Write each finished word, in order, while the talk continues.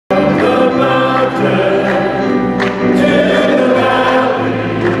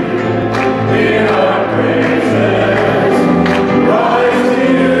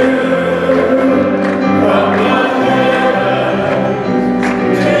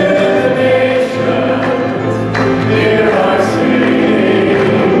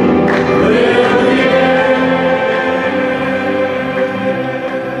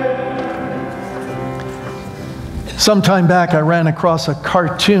Some time back, I ran across a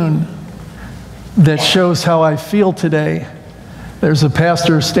cartoon that shows how I feel today. There's a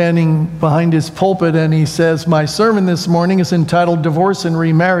pastor standing behind his pulpit, and he says, "My sermon this morning is entitled Divorce and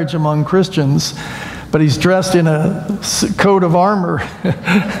Remarriage Among Christians," but he's dressed in a coat of armor.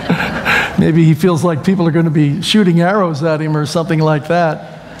 Maybe he feels like people are going to be shooting arrows at him or something like that.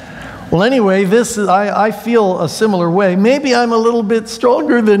 Well, anyway, I feel a similar way. Maybe I'm a little bit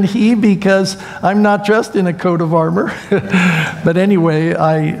stronger than he because I'm not dressed in a coat of armor. But anyway,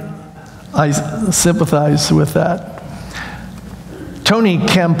 I sympathize with that. Tony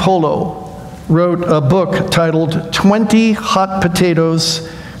Campolo wrote a book titled 20 Hot Potatoes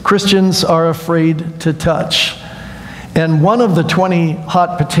Christians Are Afraid to Touch. And one of the 20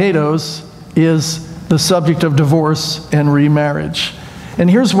 hot potatoes is the subject of divorce and remarriage. And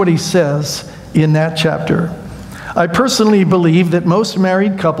here's what he says in that chapter. "I personally believe that most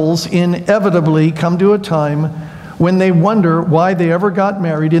married couples inevitably come to a time when they wonder why they ever got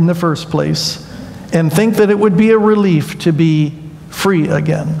married in the first place and think that it would be a relief to be free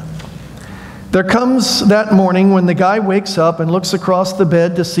again. There comes that morning when the guy wakes up and looks across the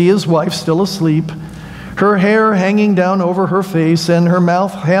bed to see his wife still asleep, her hair hanging down over her face and her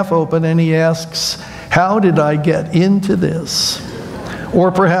mouth half open, and he asks, 'How did I get into this?' Or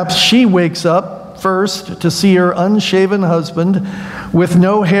perhaps she wakes up first to see her unshaven husband with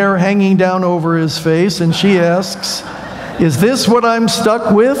no hair hanging down over his face, and she asks, 'Is this what I'm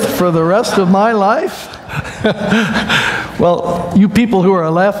stuck with for the rest of my life?'" Well, you people who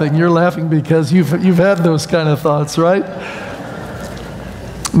are laughing, you're laughing because you've had those kind of thoughts, right?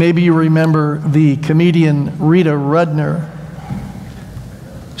 Maybe you remember the comedian Rita Rudner.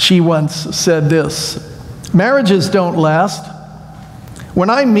 She once said this, "Marriages don't last. When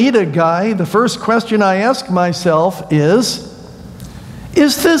I meet a guy, the first question I ask myself is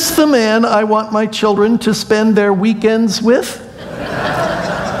this the man I want my children to spend their weekends with?"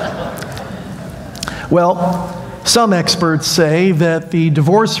 Well, some experts say that the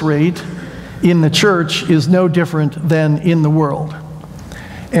divorce rate in the church is no different than in the world.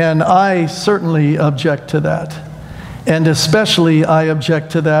 And I certainly object to that. And especially I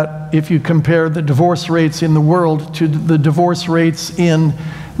object to that if you compare the divorce rates in the world to the divorce rates in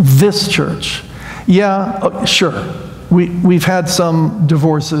this church. Yeah, sure, we've had some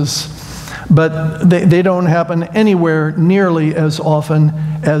divorces, but they don't happen anywhere nearly as often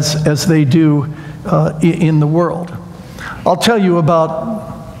as they do in the world. I'll tell you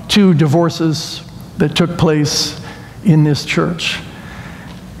about 2 divorces that took place in this church.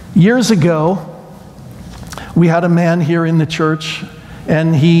 Years ago, we had a man here in the church,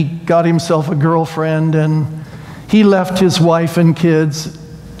 and he got himself a girlfriend, and he left his wife and kids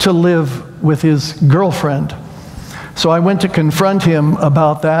to live with his girlfriend. So I went to confront him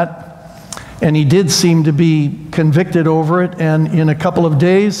about that, and he did seem to be convicted over it, and in a couple of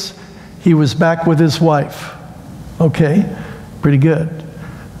days, he was back with his wife. Okay, pretty good.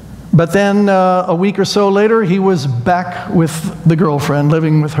 But then a week or so later, he was back with the girlfriend,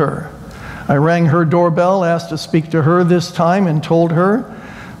 living with her. I rang her doorbell, asked to speak to her this time, and told her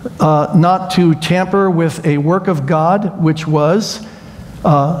not to tamper with a work of God, which was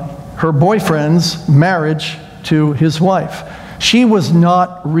her boyfriend's marriage to his wife. She was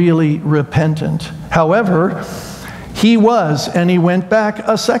not really repentant. However, he was, and he went back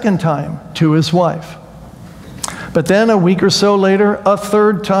a second time to his wife. But then a week or so later, a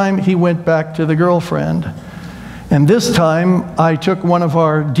third time, he went back to the girlfriend. And this time, I took one of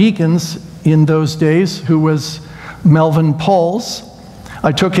our deacons in those days, who was Melvin Pauls.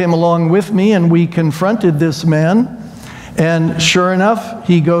 I took him along with me, and we confronted this man. And sure enough,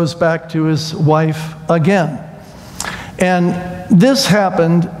 he goes back to his wife again. And this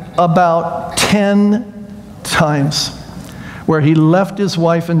happened about 10 times, where he left his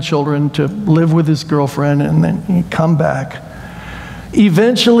wife and children to live with his girlfriend, and then he'd come back.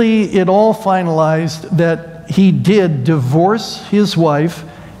 Eventually, it all finalized that he did divorce his wife,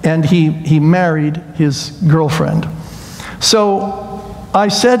 and he married his girlfriend. So I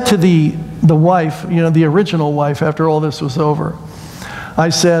said to the wife, the original wife, after all this was over, I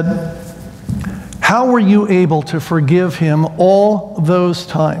said, "How were you able to forgive him all those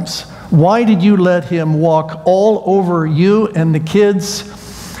times? Why did you let him walk all over you and the kids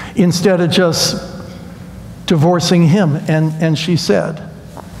instead of just divorcing him?" And she said,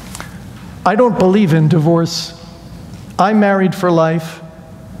 "I don't believe in divorce. I'm married for life.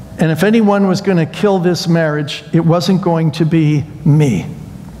 And if anyone was going to kill this marriage, it wasn't going to be me."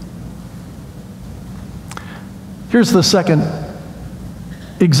 Here's the second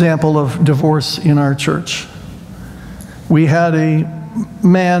example of divorce in our church. We had a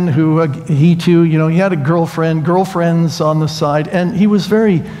man who, he too, he had a girlfriends on the side, and he was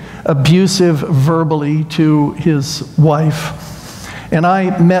very abusive verbally to his wife. And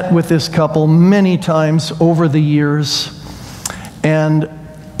I met with this couple many times over the years, and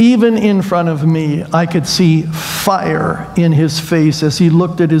even in front of me, I could see fire in his face as he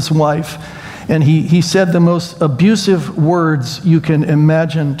looked at his wife. And he said the most abusive words you can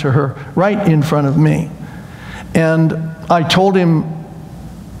imagine to her right in front of me. And I told him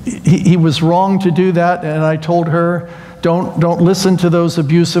he was wrong to do that, and I told her, don't listen to those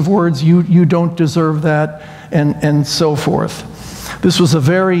abusive words, you don't deserve that, and so forth. This was a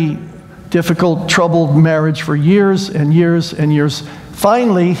very difficult, troubled marriage for years and years and years.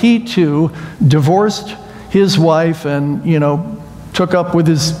 Finally, he too divorced his wife and, took up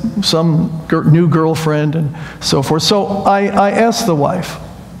with some new girlfriend and so forth. So I asked the wife,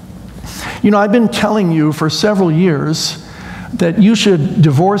 I've been telling you for several years that you should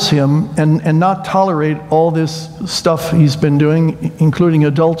divorce him and not tolerate all this stuff he's been doing, including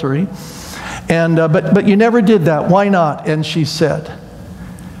adultery. And but you never did that. Why not? And she said,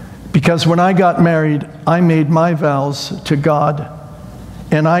 because when I got married, I made my vows to God,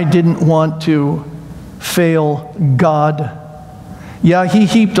 and I didn't want to fail God. Yeah, he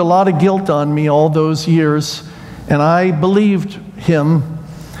heaped a lot of guilt on me all those years, and I believed him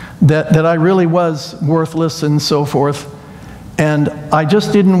that I really was worthless and so forth. And I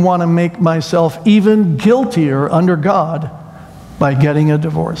just didn't want to make myself even guiltier under God by getting a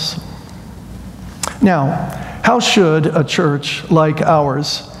divorce. Now, how should a church like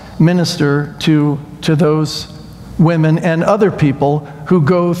ours minister to those women and other people who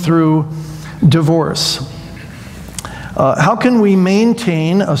go through divorce? How can we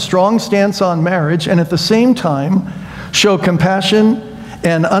maintain a strong stance on marriage and at the same time show compassion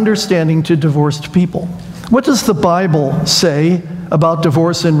and understanding to divorced people? What does the Bible say about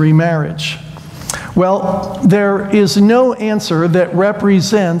divorce and remarriage? Well, there is no answer that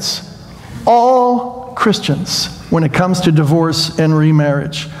represents all Christians when it comes to divorce and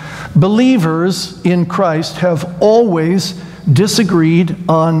remarriage. Believers in Christ have always disagreed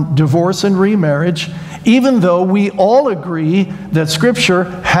on divorce and remarriage, even though we all agree that Scripture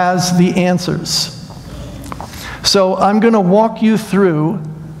has the answers. So I'm going to walk you through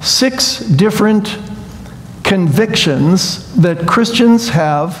 6 different convictions that Christians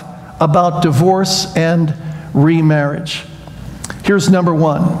have about divorce and remarriage. Here's number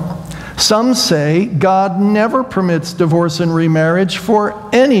 1. Some say God never permits divorce and remarriage for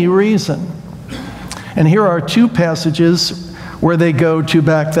any reason. And here are 2 passages where they go to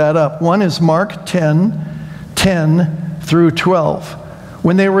back that up. One is Mark 10 through 12.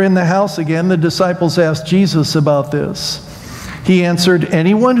 When they were in the house again, the disciples asked Jesus about this. He answered,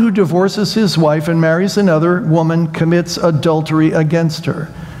 "Anyone who divorces his wife and marries another woman commits adultery against her.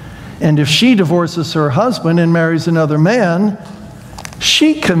 And if she divorces her husband and marries another man,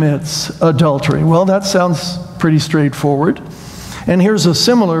 she commits adultery." Well, that sounds pretty straightforward. And here's a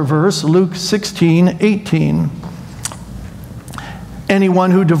similar verse, Luke 16:18.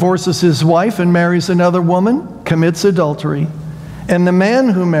 "Anyone who divorces his wife and marries another woman commits adultery. And the man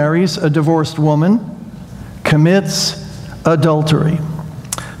who marries a divorced woman commits adultery."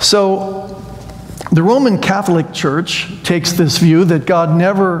 So the Roman Catholic Church takes this view that God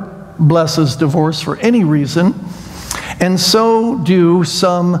never blesses divorce for any reason, and so do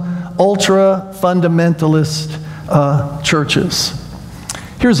some ultra-fundamentalist churches.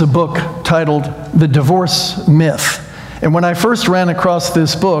 Here's a book titled The Divorce Myth. And when I first ran across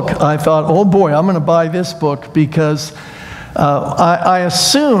this book, I thought, oh boy, I'm going to buy this book, because I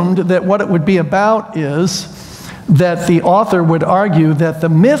assumed that what it would be about is that the author would argue that the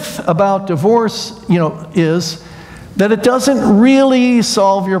myth about divorce, is that it doesn't really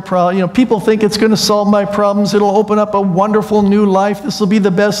solve your problem. People think it's going to solve my problems. It'll open up a wonderful new life. This will be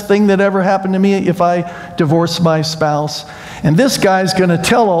the best thing that ever happened to me if I divorce my spouse. And this guy's going to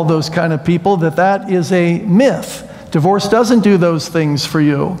tell all those kind of people that that is a myth. Divorce doesn't do those things for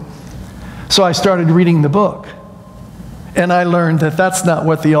you. So I started reading the book, and I learned that that's not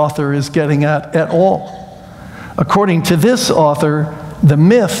what the author is getting at all. According to this author, the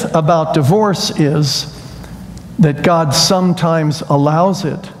myth about divorce is that God sometimes allows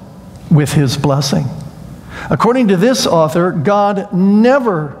it with His blessing. According to this author, God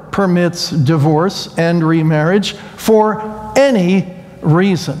never permits divorce and remarriage for any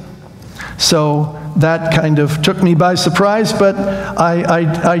reason. So that kind of took me by surprise, but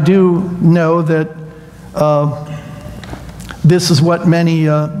I do know that this is what many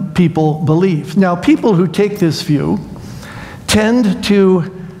people believe. Now, people who take this view tend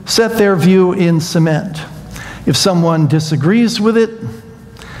to set their view in cement. If someone disagrees with it,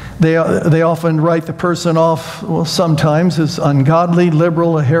 they often write the person off, well, sometimes as ungodly,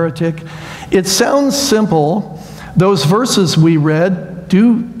 liberal, a heretic. It sounds simple. Those verses we read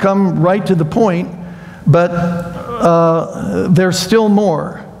do come right to the point, but there's still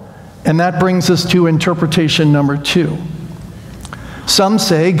more. And that brings us to interpretation number 2. Some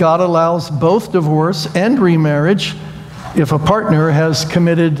say God allows both divorce and remarriage if a partner has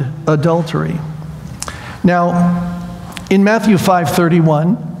committed adultery. Now, in Matthew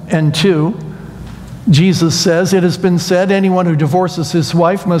 5:31 and 2, Jesus says, "It has been said, anyone who divorces his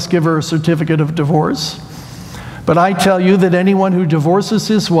wife must give her a certificate of divorce. But I tell you that anyone who divorces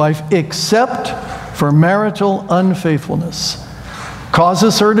his wife, except for marital unfaithfulness,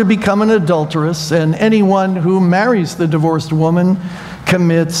 causes her to become an adulteress, and anyone who marries the divorced woman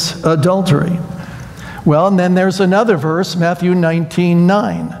commits adultery." Well, and then there's another verse, Matthew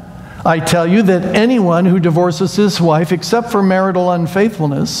 19:9. "I tell you that anyone who divorces his wife, except for marital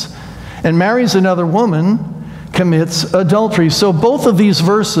unfaithfulness, and marries another woman, commits adultery." So both of these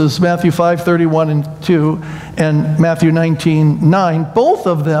verses, Matthew 5:31 and 2, and Matthew 19:9, both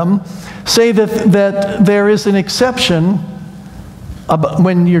of them say that there is an exception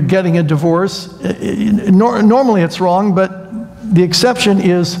when you're getting a divorce. Normally it's wrong, but the exception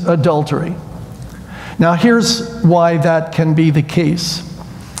is adultery. Now here's why that can be the case.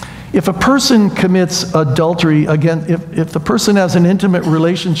 If a person commits adultery, again, if the person has an intimate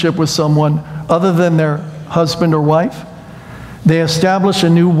relationship with someone other than their husband or wife, they establish a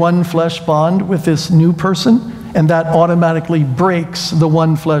new one flesh bond with this new person, and that automatically breaks the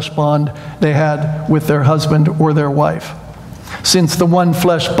one flesh bond they had with their husband or their wife. Since the one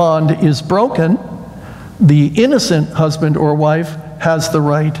flesh bond is broken, the innocent husband or wife has the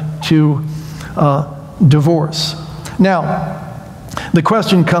right to divorce. Now, the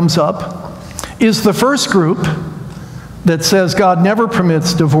question comes up, is the first group that says God never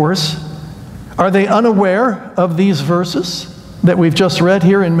permits divorce, are they unaware of these verses that we've just read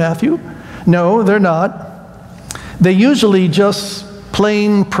here in Matthew? No, they're not. They usually just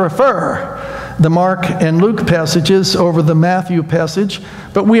plain prefer the Mark and Luke passages over the Matthew passage,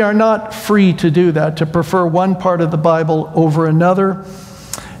 but we are not free to do that, to prefer one part of the Bible over another.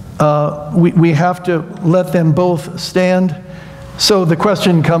 We have to let them both stand. So the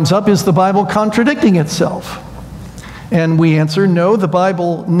question comes up, is the Bible contradicting itself? And we answer, no, the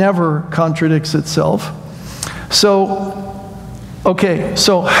Bible never contradicts itself. So, okay,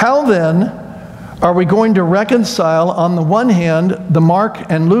 so how then are we going to reconcile, on the one hand, the Mark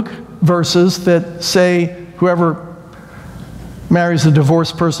and Luke verses that say whoever marries a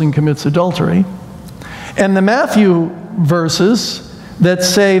divorced person commits adultery, and the Matthew verses that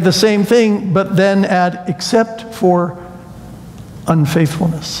say the same thing, but then add except for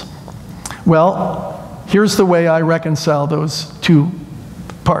unfaithfulness? Well, here's the way I reconcile those two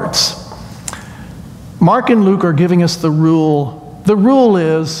parts. Mark and Luke are giving us the rule. The rule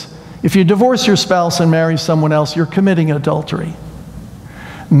is, if you divorce your spouse and marry someone else, you're committing adultery.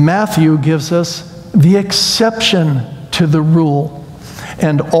 Matthew gives us the exception to the rule.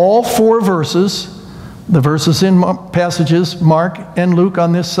 And all 4 verses, the verses in passages, Mark and Luke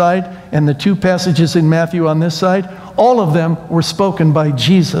on this side, and the 2 passages in Matthew on this side, all of them were spoken by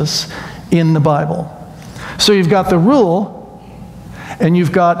Jesus in the Bible. So you've got the rule, and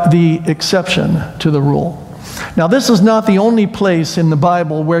you've got the exception to the rule. Now, this is not the only place in the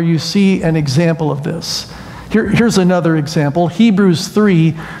Bible where you see an example of this. Here's another example, Hebrews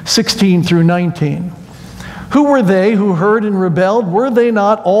 3:16 through 19. Who were they who heard and rebelled? Were they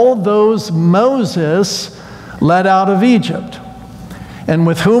not all those Moses led out of Egypt? And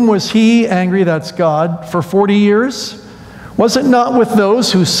with whom was he angry, that's God, for 40 years? Was it not with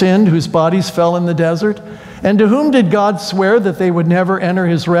those who sinned, whose bodies fell in the desert? And to whom did God swear that they would never enter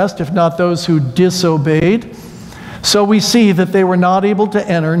his rest, if not those who disobeyed? So we see that they were not able to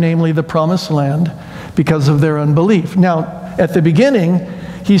enter, namely the promised land, because of their unbelief. Now, at the beginning,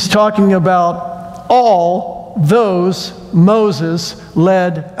 he's talking about all those Moses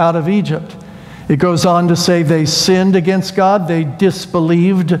led out of Egypt. It goes on to say they sinned against God, they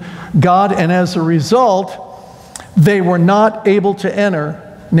disbelieved God, and as a result, they were not able to enter,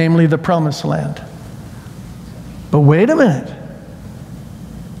 namely the promised land. But wait a minute.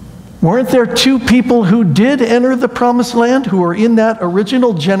 Weren't there 2 people who did enter the promised land who were in that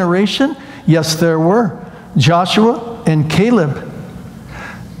original generation? Yes, there were. Joshua and Caleb.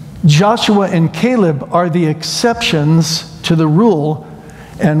 Joshua and Caleb are the exceptions to the rule,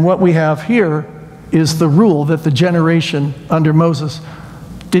 and what we have here is the rule that the generation under Moses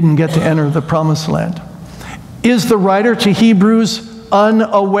didn't get to enter the promised land. Is the writer to Hebrews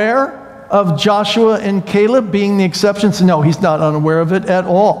unaware of Joshua and Caleb being the exceptions? No, he's not unaware of it at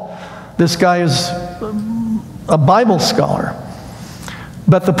all. This guy is a Bible scholar.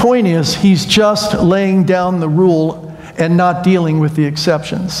 But the point is, he's just laying down the rule and not dealing with the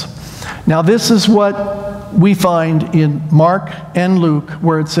exceptions. Now, this is what we find in Mark and Luke,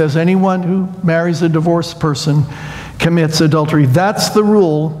 where it says anyone who marries a divorced person commits adultery. That's the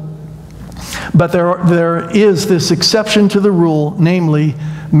rule. But there is this exception to the rule, namely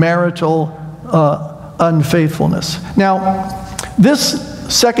marital unfaithfulness. Now,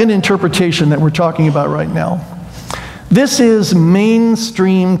 this second interpretation that we're talking about right now, this is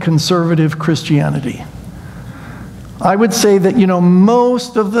mainstream conservative Christianity. I would say that,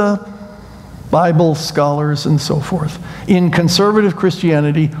 most of the Bible scholars and so forth in conservative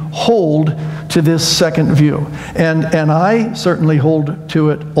Christianity hold to this second view. And I certainly hold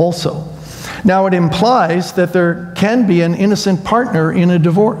to it also. Now, it implies that there can be an innocent partner in a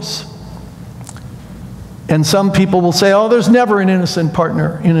divorce. And some people will say, oh, there's never an innocent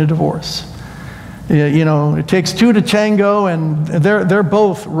partner in a divorce. It takes two to tango, and they're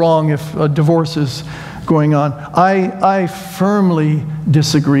both wrong if a divorce is going on. I firmly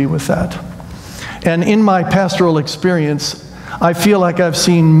disagree with that. And in my pastoral experience, I feel like I've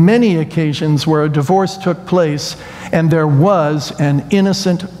seen many occasions where a divorce took place and there was an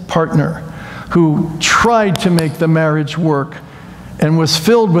innocent partner who tried to make the marriage work and was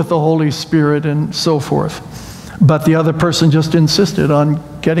filled with the Holy Spirit and so forth. But the other person just insisted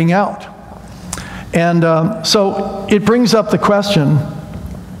on getting out. And so it brings up the question,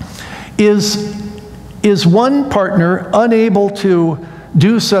 is one partner unable to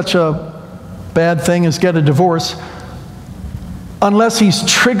do such a bad thing as get a divorce unless he's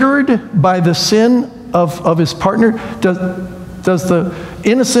triggered by the sin of his partner? Does the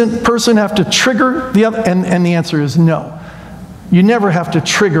innocent person have to trigger the other? And the answer is no. You never have to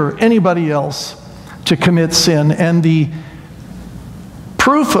trigger anybody else to commit sin. And the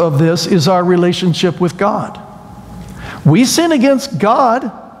proof of this is our relationship with God. We sin against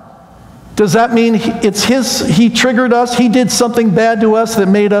God. Does that mean he triggered us? He did something bad to us that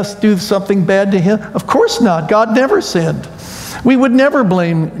made us do something bad to him? Of course not. God never sinned. We would never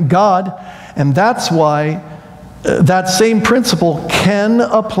blame God. And that's why that same principle can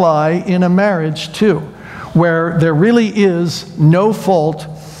apply in a marriage too, where there really is no fault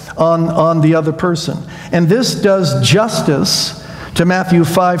on the other person. And this does justice to Matthew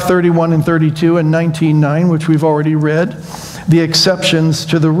 5:31 and 32 and 19:9, which we've already read, the exceptions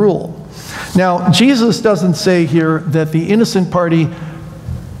to the rule. Now, Jesus doesn't say here that the innocent party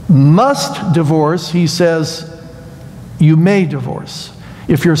must divorce. He says you may divorce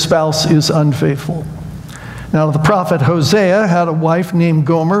if your spouse is unfaithful. Now, the prophet Hosea had a wife named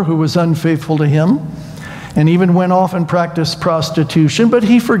Gomer who was unfaithful to him and even went off and practiced prostitution, but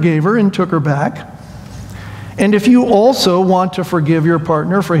he forgave her and took her back. And if you also want to forgive your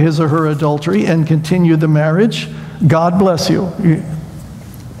partner for his or her adultery and continue the marriage, God bless you.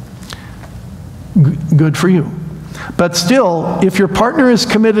 Good for you. But still, if your partner has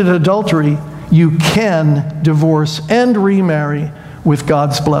committed adultery, you can divorce and remarry with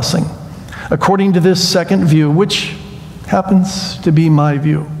God's blessing, according to this second view, which happens to be my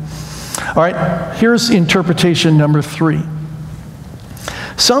view. All right, here's interpretation number 3.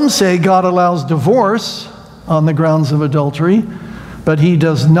 Some say God allows divorce on the grounds of adultery, but he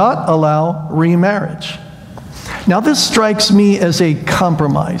does not allow remarriage. Now, this strikes me as a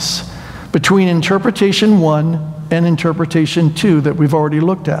compromise between interpretation 1 and interpretation 2 that we've already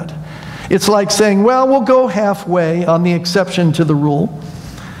looked at. It's like saying, well, we'll go halfway on the exception to the rule.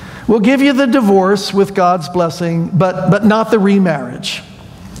 We'll give you the divorce with God's blessing, but not the remarriage.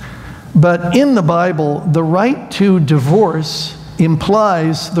 But in the Bible, the right to divorce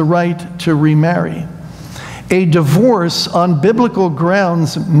implies the right to remarry. A divorce on biblical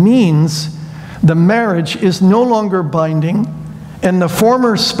grounds means the marriage is no longer binding and the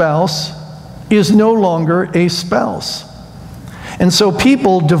former spouse is no longer a spouse. And so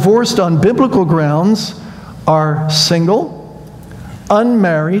people divorced on biblical grounds are single,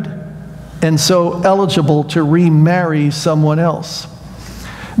 unmarried, and so eligible to remarry someone else.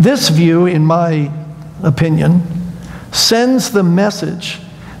 This view, in my opinion, sends the message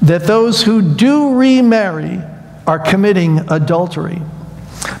that those who do remarry are committing adultery.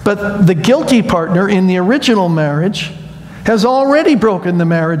 But the guilty partner in the original marriage has already broken the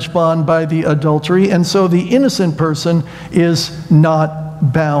marriage bond by the adultery, and so the innocent person is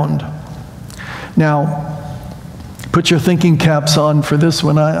not bound. Now, put your thinking caps on for this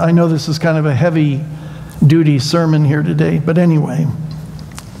one. I know this is kind of a heavy-duty sermon here today, but anyway.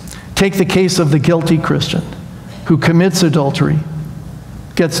 Take the case of the guilty Christian who commits adultery.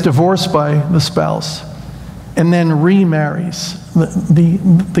 gets divorced by the spouse, and then remarries,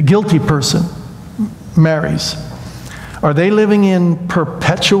 the guilty person marries, are they living in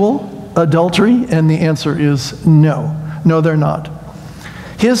perpetual adultery? And the answer is no. No, they're not.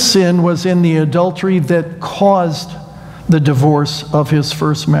 His sin was in the adultery that caused the divorce of his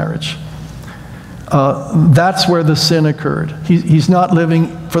first marriage. That's where the sin occurred. He's not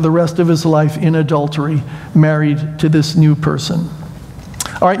living for the rest of his life in adultery, married to this new person.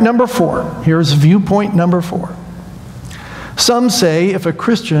 All right, number 4. Here's viewpoint number 4. Some say if a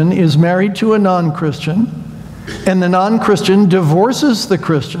Christian is married to a non-Christian and the non-Christian divorces the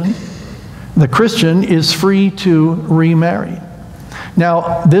Christian is free to remarry.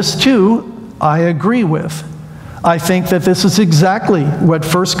 Now, this too, I agree with. I think that this is exactly what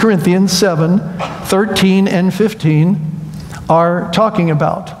 1 Corinthians 7, 13 and 15 are talking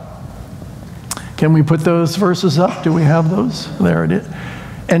about. Can we put those verses up? Do we have those? There it is.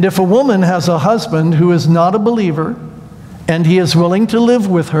 And if a woman has a husband who is not a believer, and he is willing to live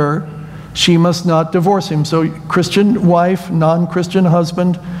with her, she must not divorce him. So Christian wife, non-Christian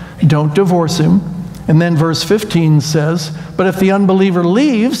husband, don't divorce him. And then verse 15 says, but if the unbeliever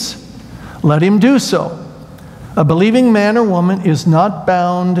leaves, let him do so. A believing man or woman is not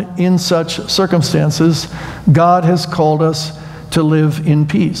bound in such circumstances. God has called us to live in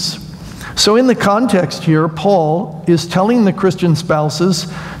peace. So in the context here, Paul is telling the Christian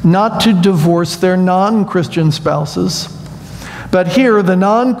spouses not to divorce their non-Christian spouses. But here, the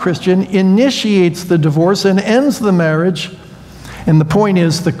non-Christian initiates the divorce and ends the marriage. And the point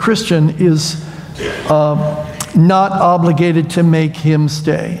is, the Christian is not obligated to make him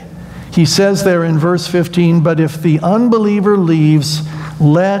stay. He says there in verse 15, but if the unbeliever leaves,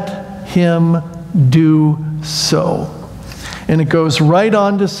 let him do so. And it goes right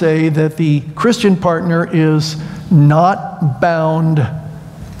on to say that the Christian partner is not bound.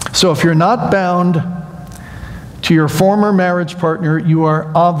 So if you're not bound to your former marriage partner, you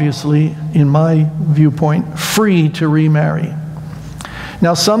are obviously, in my viewpoint, free to remarry.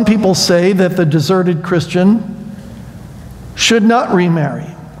 Now, some people say that the deserted Christian should not remarry.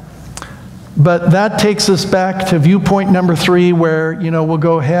 But that takes us back to viewpoint number 3, where, we'll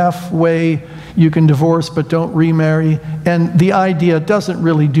go halfway. You can divorce, but don't remarry. And the idea doesn't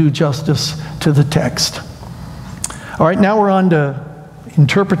really do justice to the text. All right, now we're on to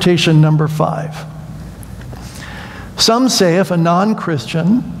interpretation number 5. Some say if a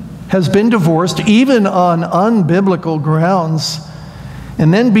non-Christian has been divorced, even on unbiblical grounds,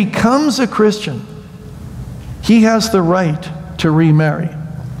 and then becomes a Christian, he has the right to remarry.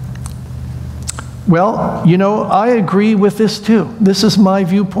 Well, I agree with this too. This is my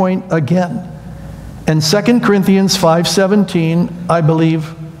viewpoint again. And 2 Corinthians 5:17, I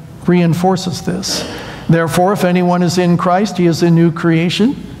believe, reinforces this. Therefore, if anyone is in Christ, he is a new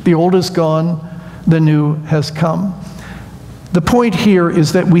creation. The old is gone, the new has come. The point here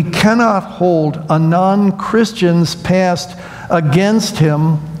is that we cannot hold a non-Christian's past against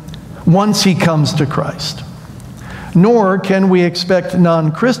him once he comes to Christ. Nor can we expect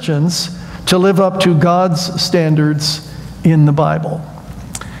non-Christians to live up to God's standards in the Bible.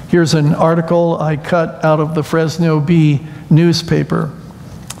 Here's an article I cut out of the Fresno Bee newspaper.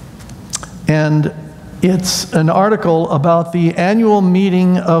 And it's an article about the annual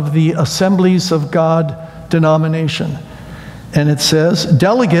meeting of the Assemblies of God denomination. And it says,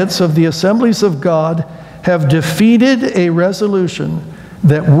 delegates of the Assemblies of God have defeated a resolution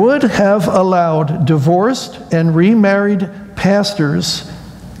that would have allowed divorced and remarried pastors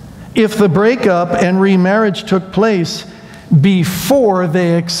if the breakup and remarriage took place before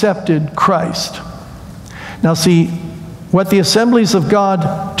they accepted Christ. Now see, what the Assemblies of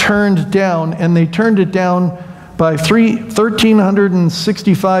God turned down, and they turned it down by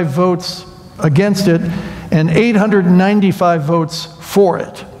 1,365 votes against it and 895 votes for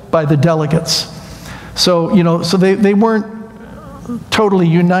it by the delegates. So, so they weren't totally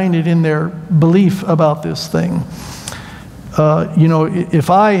united in their belief about this thing. If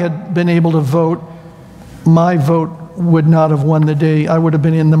I had been able to vote, my vote would not have won the day. I would have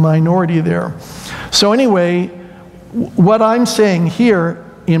been in the minority there. So anyway, what I'm saying here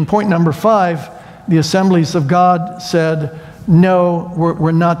in point number 5, the Assemblies of God said, no,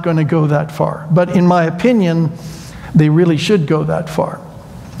 we're not going to go that far. But in my opinion, they really should go that far.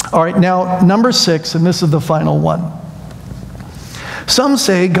 All right, now number 6, and this is the final one. Some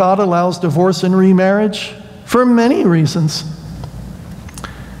say God allows divorce and remarriage for many reasons.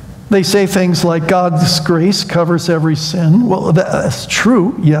 They say things like God's grace covers every sin. Well, that's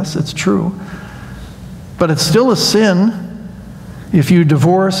true. Yes, it's true. But it's still a sin if you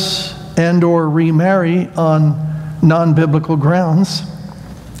divorce and or remarry on non-biblical grounds.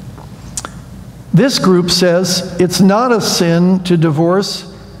 This group says it's not a sin to divorce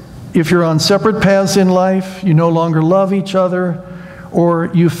if you're on separate paths in life, you no longer love each other,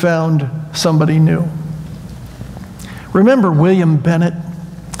 or you found somebody new. Remember William Bennett?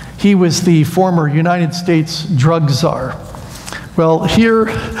 He was the former United States drug czar. Well, here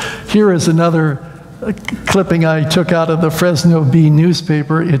is another clipping I took out of the Fresno Bee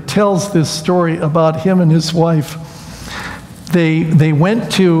newspaper. It tells this story about him and his wife. They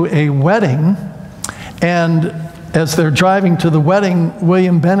went to a wedding, and as they're driving to the wedding,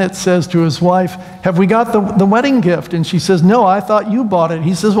 William Bennett says to his wife, "Have we got the wedding gift?" And she says, "No, I thought you bought it."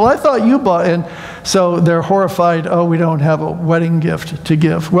 He says, "Well, I thought you bought it." And so they're horrified. "Oh, we don't have a wedding gift to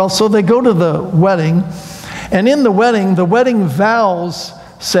give." Well, so they go to the wedding, and in the wedding vows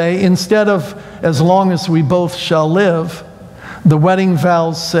say, instead of "as long as we both shall live," the wedding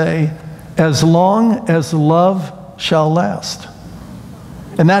vows say, "as long as love shall last."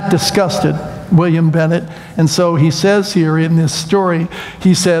 And that disgusted William Bennett. And so he says here in this story,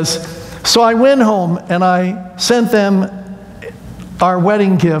 he says, "So I went home and I sent them our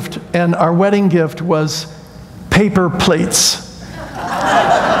wedding gift, and our wedding gift was paper plates."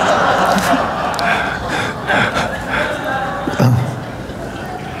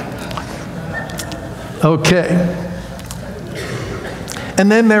 Okay.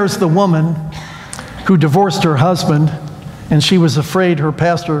 And then there's the woman who divorced her husband, and she was afraid her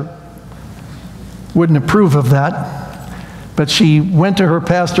pastor wouldn't approve of that. But she went to her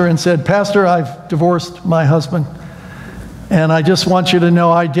pastor and said, "Pastor, I've divorced my husband, and I just want you to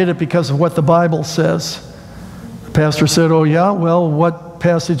know I did it because of what the Bible says." The pastor said, "Oh yeah, well, what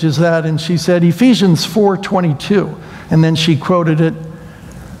passage is that?" And she said, "Ephesians 4:22. And then she quoted it,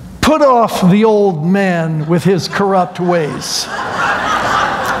 "Put off the old man with his corrupt ways."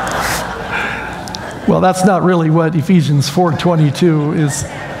 Well, that's not really what Ephesians 4:22 is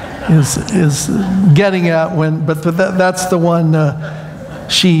getting at, but that's the one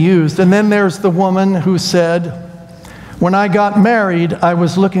she used. And then there's the woman who said, "When I got married, I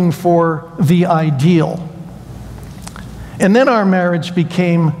was looking for the ideal. And then our marriage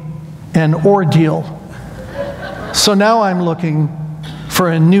became an ordeal. So now I'm looking for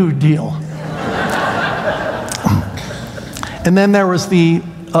a new deal." And then there was the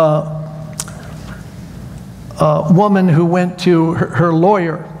woman who went to her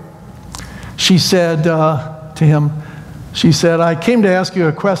lawyer. She said to him, she said, "I came to ask you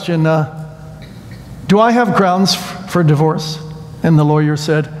a question. Do I have grounds for divorce?" And the lawyer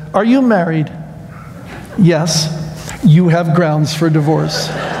said, "Are you married?" "Yes, you have grounds for divorce."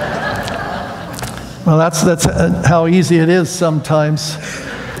 Well, that's how easy it is sometimes.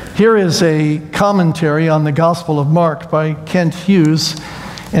 Here is a commentary on the Gospel of Mark by Kent Hughes,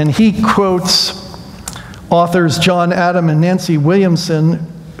 and he quotes authors John Adam and Nancy Williamson,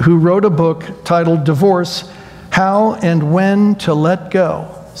 who wrote a book titled "Divorce: How and When to Let Go."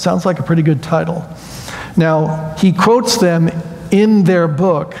 Sounds like a pretty good title. Now, he quotes them in their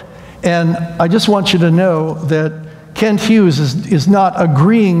book, and I just want you to know that Kent Hughes is not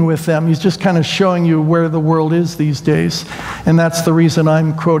agreeing with them. He's just kind of showing you where the world is these days, and that's the reason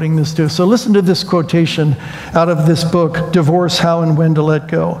I'm quoting this too. So listen to this quotation out of this book, "Divorce: How and When to Let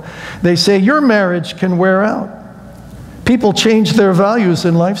Go." They say, "Your marriage can wear out. People change their values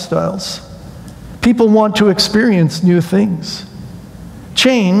and lifestyles. People want to experience new things.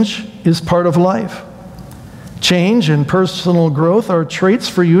 Change is part of life. Change and personal growth are traits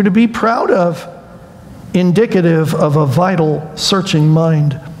for you to be proud of, indicative of a vital, searching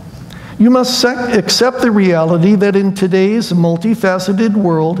mind. You must accept the reality that in today's multifaceted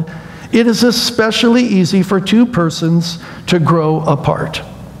world, it is especially easy for two persons to grow apart.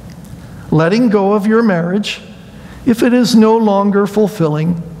 Letting go of your marriage, if it is no longer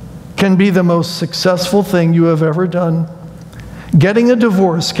fulfilling, can be the most successful thing you have ever done. Getting a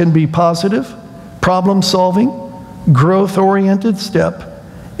divorce can be positive, problem-solving, growth-oriented step.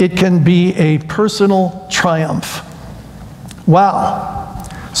 It can be a personal triumph." Wow.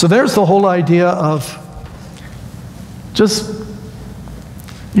 So there's the whole idea of just,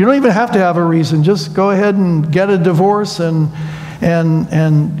 you don't even have to have a reason. Just go ahead and get a divorce, and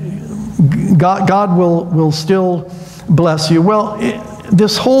God will still bless you. Well,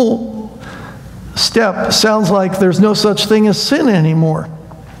 this whole step sounds like there's no such thing as sin anymore.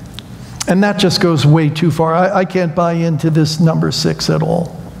 And that just goes way too far. I can't buy into this number 6 at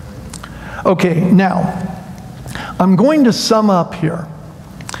all. Okay, now, I'm going to sum up here.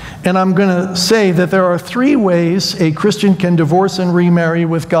 And I'm going to say that there are 3 ways a Christian can divorce and remarry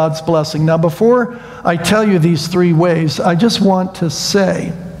with God's blessing. Now, before I tell you these 3 ways, I just want to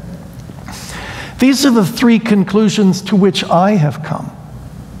say, these are the 3 conclusions to which I have come.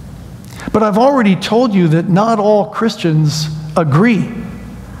 But I've already told you that not all Christians agree.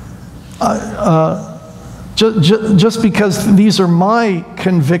 Just because these are my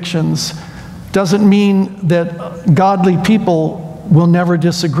convictions doesn't mean that godly people will never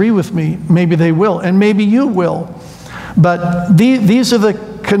disagree with me. Maybe they will, and maybe you will. But these are the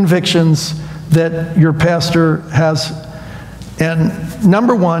convictions that your pastor has. And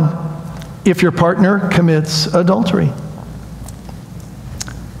number one, if your partner commits adultery.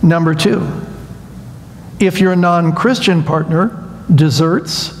 Number two, if your non-Christian partner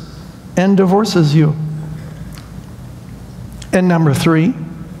deserts and divorces you. And number three,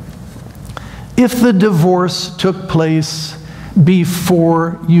 if the divorce took place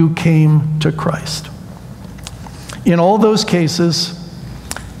before you came to Christ. In all those cases,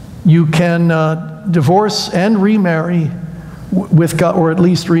 you can divorce and remarry with God, or at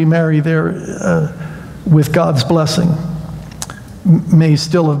least remarry there with God's blessing. May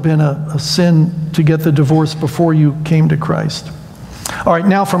still have been a sin to get the divorce before you came to Christ. All right,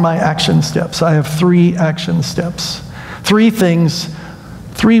 now for my action steps. I have 3 action steps. 3 things,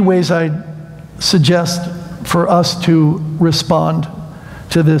 3 ways I suggest for us to respond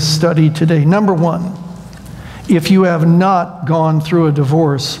to this study today. Number 1, if you have not gone through a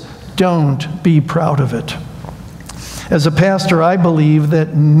divorce, don't be proud of it. As a pastor, I believe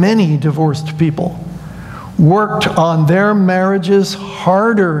that many divorced people worked on their marriages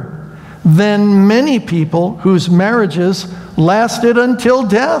harder than many people whose marriages lasted until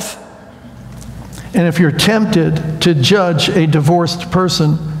death. And if you're tempted to judge a divorced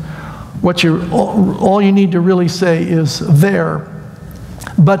person, all you need to really say is, there,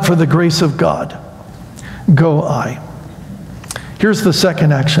 but for the grace of God, go I. Here's the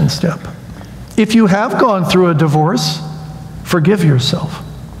second action step. If you have gone through a divorce, forgive yourself.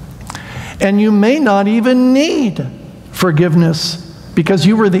 And you may not even need forgiveness because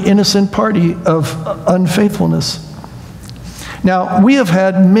you were the innocent party of unfaithfulness. Now, we have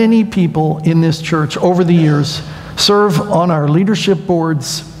had many people in this church over the years serve on our leadership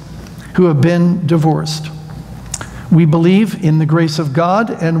boards who have been divorced. We believe in the grace of God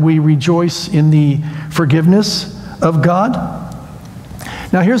and we rejoice in the forgiveness of God.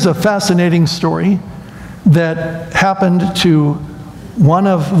 Now, here's a fascinating story that happened to one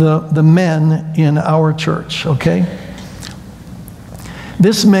of the men in our church, okay?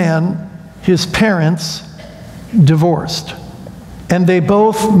 This man, his parents divorced, and they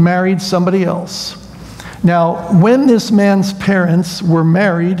both married somebody else. Now, when this man's parents were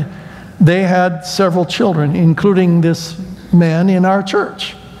married, they had several children, including this man in our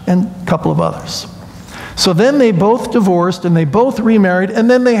church and a couple of others. So then they both divorced and they both remarried, and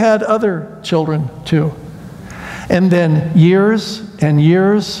then they had other children too. And then years and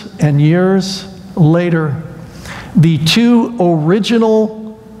years and years later, the 2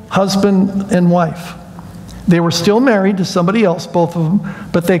 original husband and wife, they were still married to somebody else, both of them,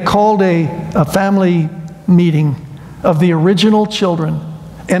 but they called a family meeting of the original children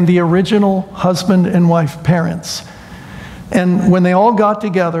and the original husband and wife parents. And when they all got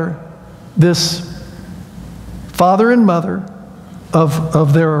together, this father and mother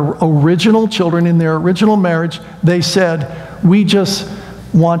of their original children in their original marriage, they said, we just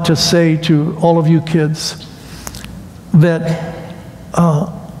want to say to all of you kids that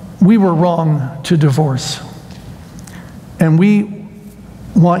we were wrong to divorce. And we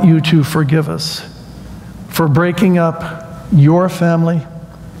want you to forgive us for breaking up your family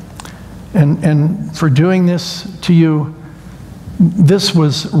and for doing this to you. This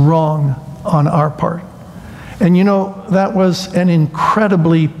was wrong on our part. And you know, that was an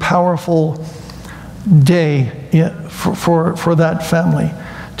incredibly powerful day for that family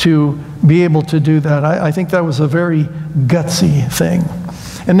to be able to do that. I think that was a very gutsy thing.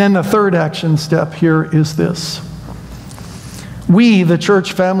 And then the third action step here is this. We, the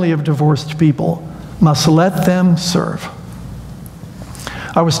church family of divorced people, must let them serve.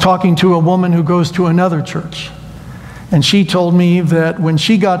 I was talking to a woman who goes to another church, and she told me that when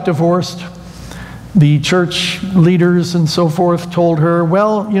she got divorced, the church leaders and so forth told her,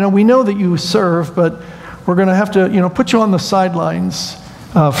 well, you know, we know that you serve, but we're going to have to, you know, put you on the sidelines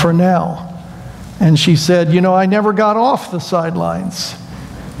for now. And she said, you know, I never got off the sidelines.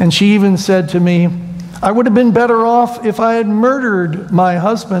 And she even said to me, I would have been better off if I had murdered my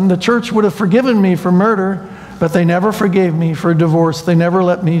husband. The church would have forgiven me for murder, but they never forgave me for divorce. They never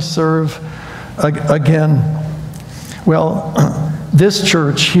let me serve again. Well, this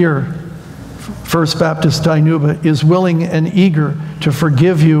church here, First Baptist Dinuba, is willing and eager to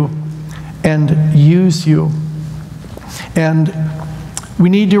forgive you and use you. And we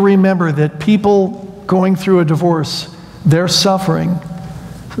need to remember that people going through a divorce, they're suffering.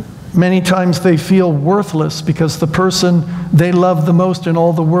 Many times they feel worthless because the person they love the most in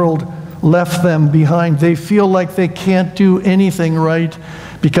all the world left them behind. They feel like they can't do anything right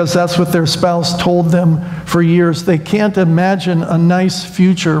because that's what their spouse told them for years. They can't imagine a nice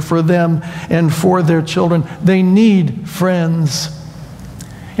future for them and for their children. They need friends.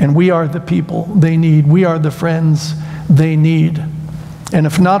 And we are the people they need. We are the friends they need. And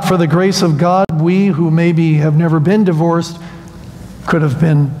if not for the grace of God, we who maybe have never been divorced could have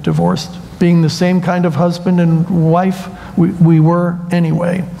been divorced. Being the same kind of husband and wife we were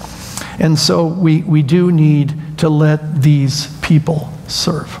anyway. And so we do need to let these people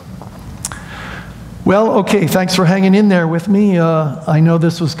serve. Well, okay, thanks for hanging in there with me. I know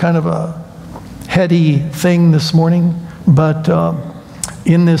this was kind of a heady thing this morning, but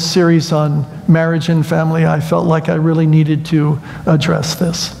in this series on marriage and family, I felt like I really needed to address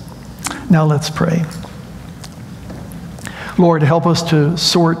this. Now let's pray. Lord, help us to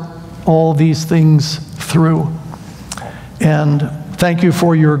sort all these things through. And thank you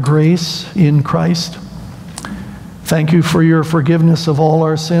for your grace in Christ. Thank you for your forgiveness of all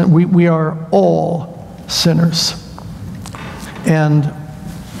our sin. We are all sinners. And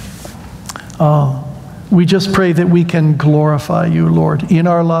we just pray that we can glorify you, Lord, in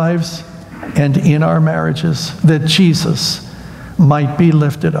our lives and in our marriages, that Jesus might be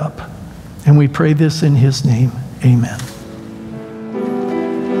lifted up. And we pray this in his name. Amen.